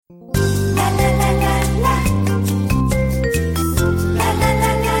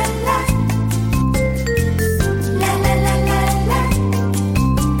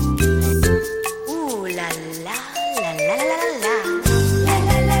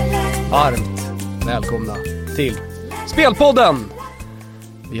Varmt välkomna till Spelpodden.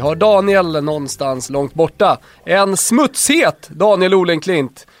 Vi har Daniel någonstans långt borta. En smutshet Daniel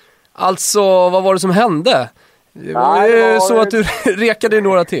Olenklint. Alltså, vad var det som hände? Det var så att du rekade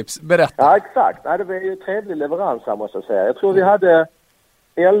några tips. Berätta. Ja, exakt. Det var ju trevlig leverans här, måste jag säga. Jag tror vi hade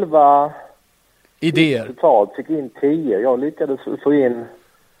 11 idéer. Totalt fick in 10. Jag lyckades få in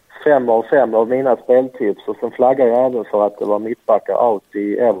 5 av 5 av mina speltips. Och sen flaggade jag även för att det var mittbackar out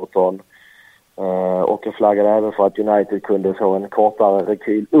i Everton. Och jag flaggade även för att United kunde få en kortare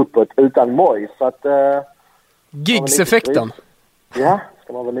rekyl uppåt utan Moyes. Så att Giggs-effekten. Ja,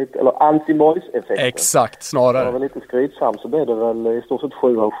 ska man väl lite, eller anti-Moyes-effekten. Exakt, snarare. Ska man väl lite skrytsam, så blev det väl i stort sett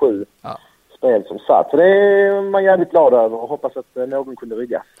 7 av 7 spel som satt. Så det är man jävligt glad över och hoppas att någon kunde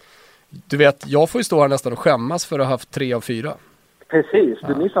rygga. Du vet, jag får ju stå här nästan och skämmas för att ha haft 3 av 4. Precis,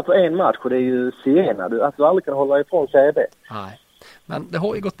 du missar på en match och det är ju Siena. Att du aldrig kan hålla ifrån CB. Nej, men det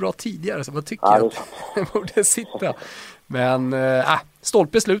har ju gått bra tidigare, så man tycker att det borde sitta. Men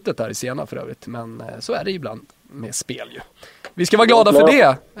stolpe i slutet där i Siena för övrigt. Men så är det ibland med spel ju. Vi ska vara glada för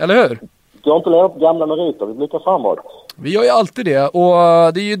det, eller hur? Du har inte levat på gamla meriter, vi blickar framåt. Vi gör ju alltid det, och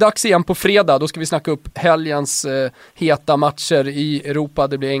det är ju dags igen på fredag. Då ska vi snacka upp helgens heta matcher i Europa.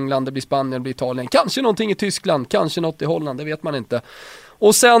 Det blir England, det blir Spanien, det blir Italien. Kanske någonting i Tyskland, kanske något i Holland, det vet man inte.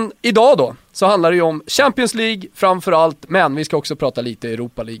 Och sen idag då, så handlar det ju om Champions League framförallt, men vi ska också prata lite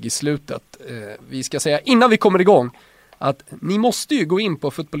Europa League i slutet. Vi ska säga innan vi kommer igång att ni måste ju gå in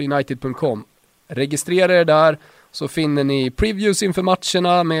på footballunited.com, registrera er där, så finner ni previews inför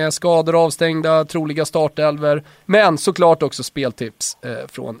matcherna med skador avstängda, troliga startelver, men såklart också speltips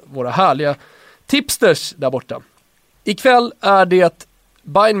från våra härliga tipsters där borta. Ikväll är det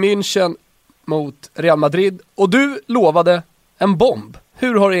Bayern München mot Real Madrid, och du lovade en bomb.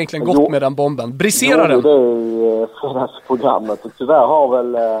 Hur har det egentligen gått med den bomben? Briserar den? Det är fredagsprogrammet, och tyvärr har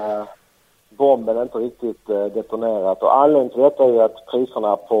väl bomben inte riktigt detonerat. Och anledningen till detta är ju att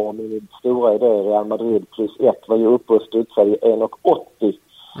priserna på min stora idé Real Madrid plus 1 var ju uppe och studsade i 1,80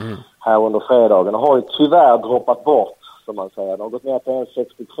 här under fredagen. Och har ju tyvärr droppat bort, som man säger. De har gått ner till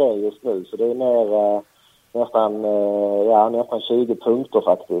 1,63 just nu, så det är ner nästan 20 punkter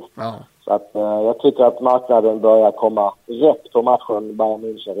faktiskt. Ja. Så att jag tycker att marknaden börjar komma rätt på matchen Bayern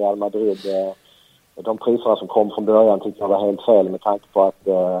München Real Madrid. De priserna som kom från början tycker jag var helt fel, med tanke på att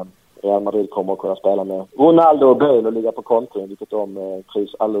Real Madrid kommer att kunna spela med Ronaldo och Bale och ligga på kontring, vilket de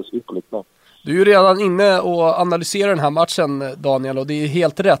trivs alldeles ypperligt med. Du är ju redan inne och analyserar den här matchen, Daniel, och det är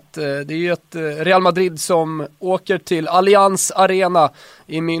helt rätt. Det är ju ett Real Madrid som åker till Allianz Arena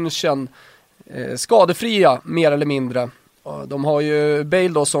i München, skadefria mer eller mindre. De har ju Bale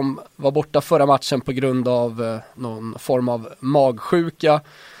då, som var borta förra matchen på grund av någon form av magsjuka,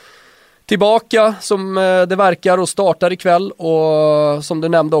 tillbaka som det verkar och startar ikväll. Och som du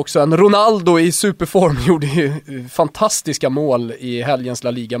nämnde också, en Ronaldo i superform gjorde ju fantastiska mål i helgens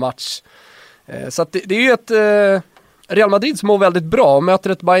La Liga-match. Så att det är ju ett Real Madrid som mår väldigt bra och möter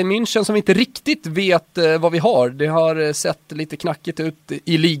ett Bayern München som vi inte riktigt vet vad vi har. Det har sett lite knackigt ut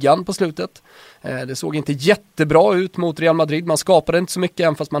i ligan på slutet. Det såg inte jättebra ut mot Real Madrid. Man skapade inte så mycket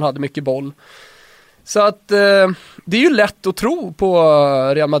även fast man hade mycket boll. Så att det är ju lätt att tro på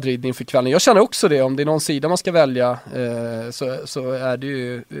Real Madrid inför kvällen. Jag känner också det. Om det är någon sida man ska välja så är det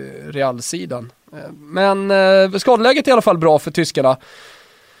ju Real-sidan. Men skadeläget är i alla fall bra för tyskarna.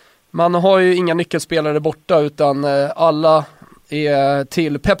 Man har ju inga nyckelspelare borta, utan alla är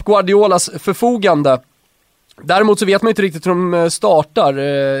till Pep Guardiolas förfogande. Däremot så vet man inte riktigt hur de startar.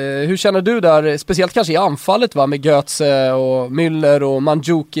 Hur känner du där? Speciellt kanske i anfallet, va? Med Götze och Müller och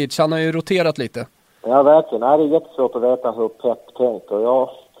Mandzukic. Han har ju roterat lite. Ja, verkligen. Det är jättesvårt att veta hur Pep tänker. Jag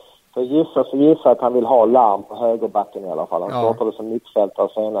gissar att han vill ha Larm på högerbacken i alla fall. Han startade som mittfältare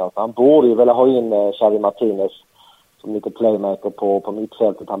senare. Han borde ju vilja ha in Xavi Martinez som lite playmaker på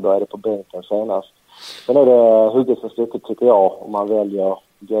mittfältet. Han började på bänken senast. Sen är det hugget för stycket, tycker jag, om man väljer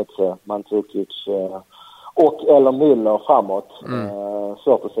Götze, Mandzukic och eller Müller framåt.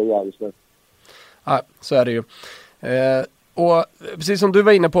 Svårt att säga just nu. Ja, så är det ju. Och precis som du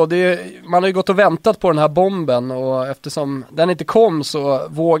var inne på, man har ju gått och väntat på den här bomben, och eftersom den inte kom så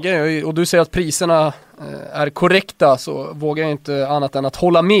vågar jag, och du säger att priserna är korrekta, så vågar jag inte annat än att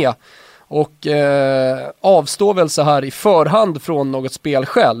hålla med och avstå väl så här i förhand från något spel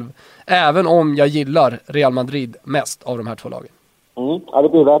själv, även om jag gillar Real Madrid mest av de här två lagen. Ja, det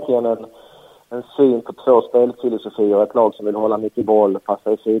blir verkligen en syn på två spelfilosofier. Ett lag som vill hålla mycket boll,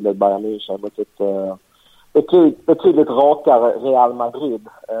 passa i sidled Bayern München mot ett betydligt rakare Real Madrid.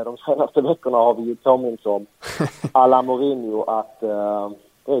 De senaste veckorna har vi ju påminnt om alla Mourinho att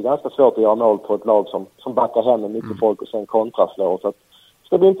det är ganska svårt att göra mål på ett lag som backar hem med mycket folk och sen kontraslår. Så att det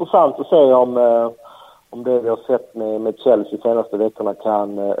ska bli intressant att se om det vi har sett med Chelsea de senaste veckorna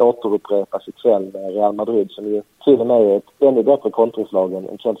kan återupprepas ikväll med Real Madrid som ju till och med är ett ännu bättre kontringslag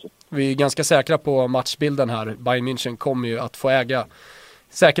än Chelsea. Vi är ganska säkra på matchbilden här. Bayern München kommer ju att få äga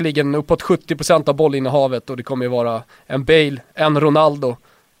säkerligen uppåt 70% av bollinnehavet och det kommer ju vara en Bale, en Ronaldo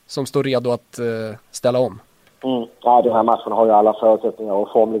som står redo att ställa om. Ja, den här matchen har ju alla förutsättningar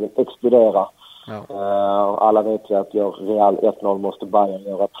att formligen explodera. Ja. Alla vet ju att gör Real 1-0 måste Bayern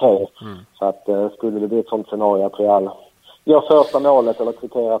göra 3. Så att skulle det bli ett sånt scenario att Real gör första målet eller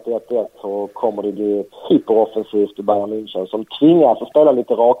kvitterat 1-1 så kommer det bli ett hyperoffensivt i Bayern München som tvingas att spela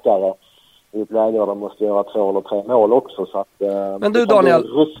lite rakare i ett läge där de måste göra 2 eller 3 mål också. Så att, men du Daniel,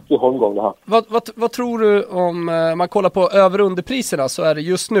 ruskig holmgång det här. Vad tror du om man kollar på över- och underpriserna så är det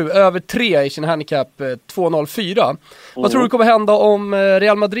just nu över 3 i sin handicap 2,04. Vad tror du kommer hända om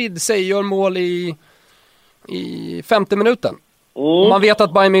Real Madrid gör mål i 50 minuten? Om man vet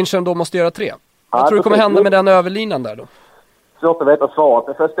att Bayern München då måste göra 3. Vad tror du kommer hända med den överlinan där då? Svårt att veta svaret.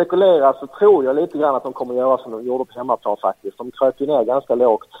 Men för att spekulera så tror jag lite grann att de kommer göra som de gjorde på hemmaplan faktiskt. De kröp ju ner ganska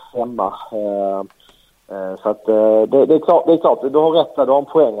lågt hemma. Så att det är klart, du har rätt när du har en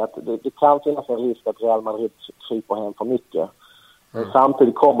poäng att det kan finnas en risk att Real Madrid kryper hem för mycket. Men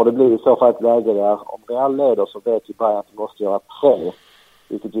samtidigt kommer det bli i så fall ett läge där om Real leder så vet ju bara att de måste göra 3.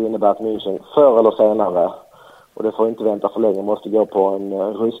 Vilket ju innebär att München förr eller senare, och det får inte vänta för länge, måste gå på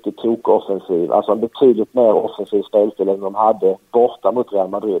en ruskig tokoffensiv. Alltså en betydligt mer offensiv spelstil än de hade borta mot Real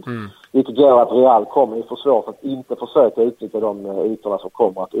Madrid. Vilket gör att Real kommer ju få svårt att inte försöka utnyttja de ytorna som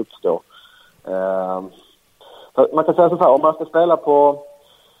kommer att uppstå. Man kan säga så här, om man ska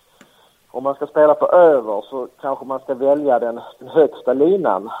spela på över så kanske man ska välja den högsta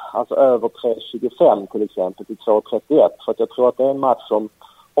linan. Alltså över 3,25 till exempel till 2,31. För att jag tror att det är en match som,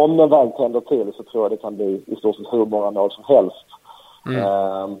 om den väl tänder till så tror jag det kan bli i stort sett hur många mål som helst.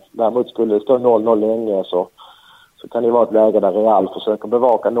 Däremot skulle det stå 0-0 länge så kan det vara ett läge där Real försöker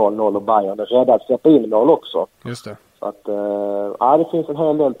bevaka 0-0 och Bayern är rädda att släppa in mål också. Just det. Så att det finns en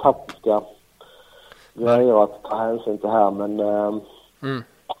hel del taktiska grejer att ta hänsyn till här, men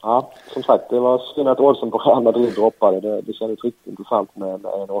ja, som sagt, det var synd att Olsen på Real Madrid droppade. Det kändes riktigt intressant med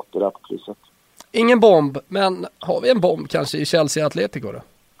 1,80 där på krysset. Ingen bomb, men har vi en bomb kanske i Chelsea Atletico då?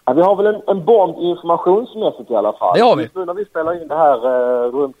 Ja, vi har väl en bomb informationsmässigt i alla fall. Det har vi. Nu när vi spelar in det här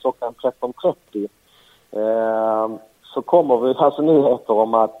runt klockan 13.30 så kommer vi alltså nyheter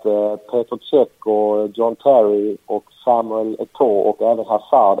om att Petr Cech och John Terry och Samuel Eto'o och även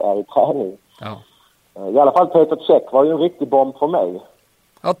Hazard är i träning. Ja. I alla fall Petr Cech var ju en riktig bomb för mig.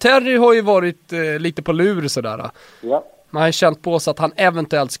 Ja, Terry har ju varit lite på lur sådär. Ja. Man har känt på sig att han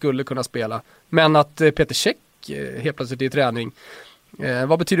eventuellt skulle kunna spela. Men att Petr Cech helt plötsligt är i träning.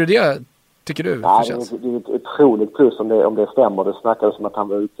 Vad betyder det, tycker du? Ja, det är ett otroligt plus om det stämmer. Det snackades om att han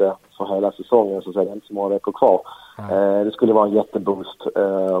var ute för hela säsongen, så det är inte så många veckor kvar. Det skulle vara en jätteboost.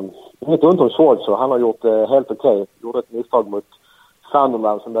 Inget ont om Schwarzer, han har gjort helt okej. Gjorde ett misstag mot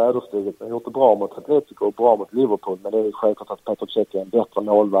Sunderland som det ödesdigert. Han har gjort det bra mot Atletico och bra mot Liverpool. Men det är ju självklart att Petr Cech är en bättre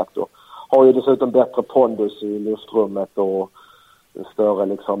målvakt och har ju dessutom bättre pondus i luftrummet och en större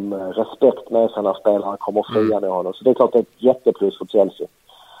respekt med sig när spelarna kommer fria med honom. Så det är klart det är ett jätteplus för Chelsea.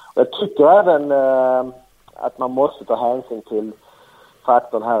 Och jag tycker även att man måste ta hänsyn till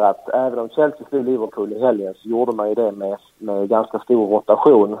faktorn här att även om Chelsea slog Liverpool i helgen så gjorde man ju det med ganska stor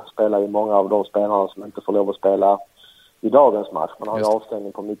rotation. Spelar ju många av de spelarna som inte får lov att spela i dagens match. Man har ju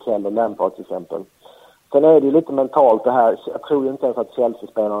avstängning på Mikel och Lampard till exempel. Sen är det ju lite mentalt det här. Jag tror ju inte ens att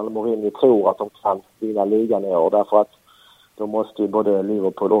Chelsea-spelarna eller Mourinho tror att de kan vinna ligan i år. Därför att då måste ju både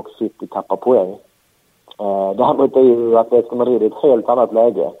Liverpool och City tappa poäng. Däremot är ju att Atletico Madrid är ett helt annat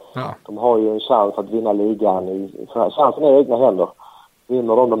läge. Ja. De har ju en chans att vinna ligan. Chansen är i egna händer.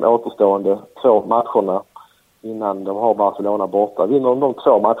 Vinner de återstående 2 matcherna innan de har Barcelona borta. Vinner de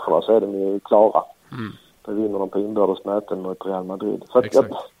 2 matcherna så är de ju klara. Då vinner de på inbördesmöten mot Real Madrid. Så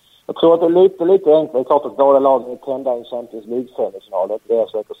jag tror att det är lite enkelt. Det är klart att båda lagen är tända i en Champions League-semifinal. Det är det jag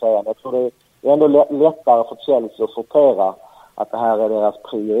försöker säga. Men jag tror det är ändå lättare för Chelsea att sortera att det här är deras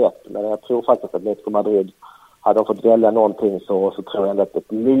prio 1. Men jag tror faktiskt att Atletico Madrid hade de fått välja någonting så tror jag ändå att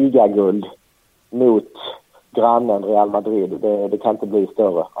ett ligaguld mot grannen Real Madrid, det kan inte bli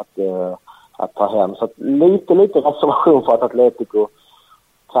större att ta hem. Så att lite reservation för att Atletico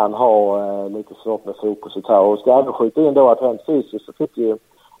kan ha lite svårt med fokuset här. Och ska även skjuta in då att rent fysiskt så fick ju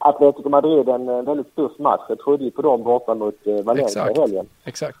Atletico Madrid en väldigt tuff match. Jag trodde ju på dem borta mot Valencia i helgen.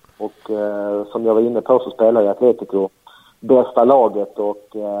 Exakt. Och som jag var inne på så spelar ju Atletico bästa laget och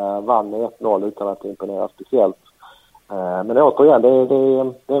vann med 1-0 utan att imponera speciellt. Men återigen, det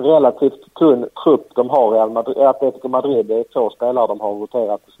är en relativt tunn trupp de har i Atletico Madrid. Det är 2 spelare de har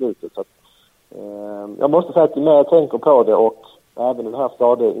roterat på slutet. Så att, jag måste säga att ju mer jag tänker på det och även den här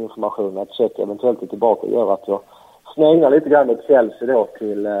skadeinformationen att Cech eventuellt är tillbaka gör att jag snägnar lite grann mot Chelsea då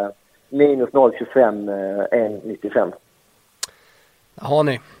till minus 0,25, 1,95. Har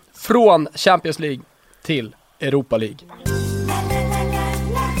ni. Från Champions League till Europa League.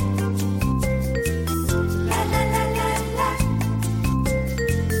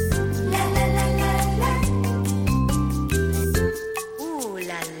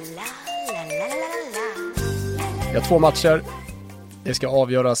 Vi har 2 matcher. Det ska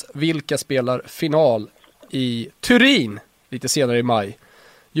avgöras vilka spelar final i Turin lite senare i maj.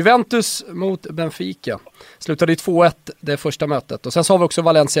 Juventus mot Benfica. Slutade i 2-1 det första mötet. Och sen så har vi också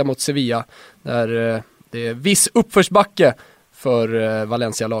Valencia mot Sevilla. Där det är viss uppförsbacke för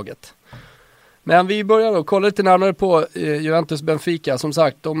Valencia-laget. Men vi börjar då kolla lite närmare på Juventus-Benfica. Som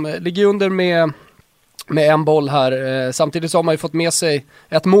sagt, de ligger under med en boll här. Samtidigt så har man ju fått med sig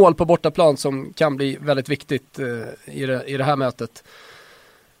ett mål på bortaplan som kan bli väldigt viktigt i det här mötet.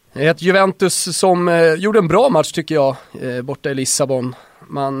 Ett Juventus som gjorde en bra match tycker jag borta i Lissabon.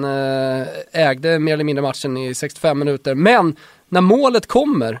 Man ägde mer eller mindre matchen i 65 minuter. Men när målet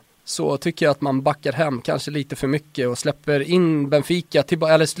kommer så tycker jag att man backar hem kanske lite för mycket och släpper in Benfica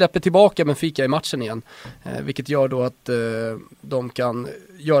eller släpper tillbaka Benfica i matchen igen. Vilket gör då att de kan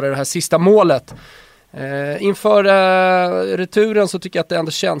göra det här sista målet. Inför returen så tycker jag att det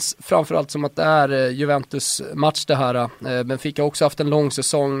ändå känns framförallt som att det är Juventus match det här. Benfica har också haft en lång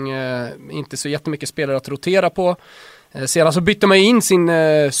säsong, inte så jättemycket spelare att rotera på. Senast så bytte man in sin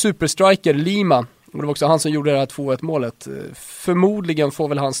superstriker Lima, och det var också han som gjorde det här 2-1 målet. Förmodligen får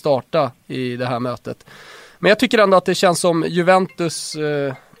väl han starta i det här mötet. Men jag tycker ändå att det känns som Juventus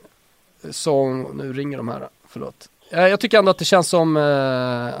som, nu ringer de här, förlåt. Jag tycker ändå att det känns som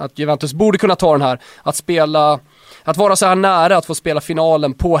att Juventus borde kunna ta den här. Att vara så här nära att få spela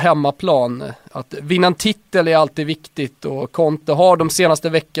finalen på hemmaplan. Att vinna en titel är alltid viktigt. Och Conte har de senaste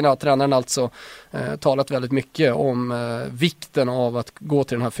veckorna, tränaren alltså, talat väldigt mycket om vikten av att gå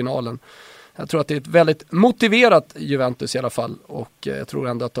till den här finalen. Jag tror att det är ett väldigt motiverat Juventus i alla fall. Och jag tror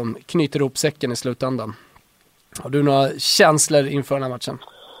ändå att de knyter ihop säcken i slutändan. Har du några känslor inför den här matchen?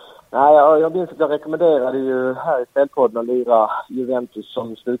 Nej, jag minns att jag rekommenderade ju här i spelpodden att lira Juventus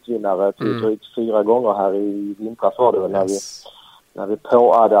som slutvinnare drygt 4 gånger här i vintras var det väl, när vi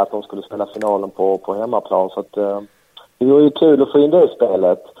påade att de skulle spela finalen på hemmaplan. Så att det var ju kul att få in det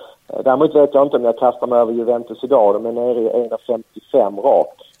spelet. Däremot vet jag inte om jag kastar mig över Juventus idag. De är nere i 1,55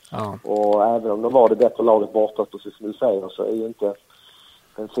 rak. Ja. Och även om de var det bättre laget borta, precis som du säger, så är ju inte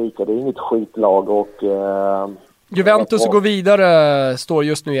Benfica, det är inget skitlag och... Juventus går vidare står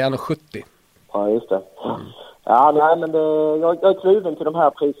just nu i 1,70. Ja, just det. Ja, nej, men jag är kluven till de här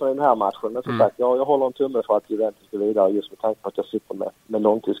priserna i den här matchen. Men som sagt, jag håller en tumme för att Juventus går vidare just med tanke på att jag sitter med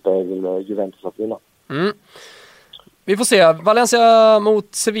långtidsspel Juventus att vinna. Vi får se. Valencia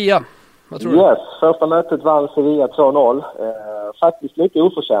mot Sevilla. Vad tror du? Yes, första mötet vann Sevilla 2-0. Faktiskt lite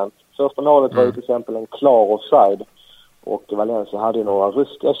oförtjänt. Första målet var ju till exempel en klar offside. Och Valencia hade ju några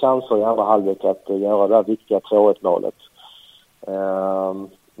ruskiga chanser i andra halvlek att göra det här viktiga 2-1-målet.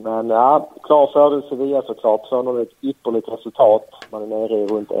 Men ja, klar fördel Sevilla såklart. 2-0 ett ypperligt resultat. Man är nere i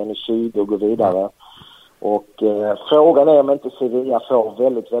runt 1,20 och går vidare. Och frågan är om inte Sevilla får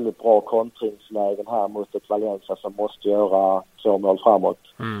väldigt, väldigt bra kontringslägen här mot ett Valencia som måste göra 2 mål framåt.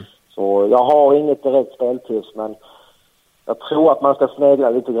 Så jag har inget direkt speltips, men jag tror att man ska snegla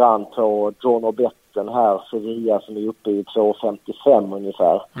lite grann på John och Betten här, Sevilla som är uppe i 2,55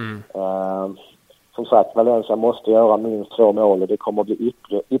 ungefär. Som sagt, Valencia måste göra minst 2 mål och det kommer att bli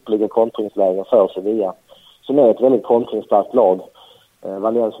ypperliga kontringslägen för Sevilla, som är ett väldigt kontringsstarkt lag.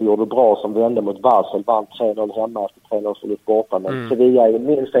 Valencia gjorde bra som vände mot Basel, vann 3-0 hemma efter 3-0 förlust borta, men Sevilla är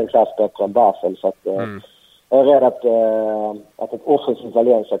minst en klass bättre än Basel, så att jag är rädd att ett offensivt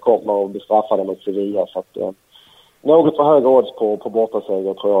Valencia kommer att bestraffa dem mot Sevilla, så att något för höga odds på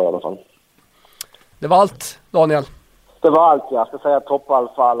bortaseger tror jag i alla fall. Det var allt, Daniel. Det var allt, jag ska säga att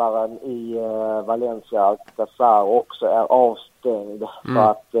toppalfallaren i Valencia, Cassar, också är avstängd. Så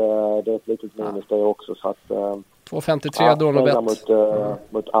att det är ett litet minus det också. Så att 2,53 då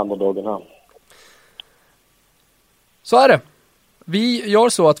mot underdogen här. Så är det. Vi gör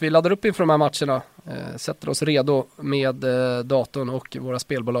så att vi laddar upp inför de här matcherna. Sätter oss redo med datorn och våra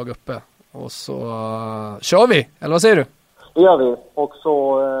spelbolag uppe. Och så kör vi, eller vad säger du? Det gör vi. Och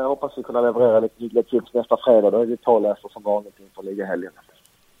så hoppas vi kunna leverera lite hyggliga tips nästa fredag. Då är vi pålästa som vanligt inför ligahelgen.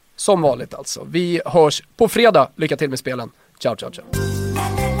 Som vanligt alltså. Vi hörs på fredag. Lycka till med spelen. Ciao, ciao, ciao.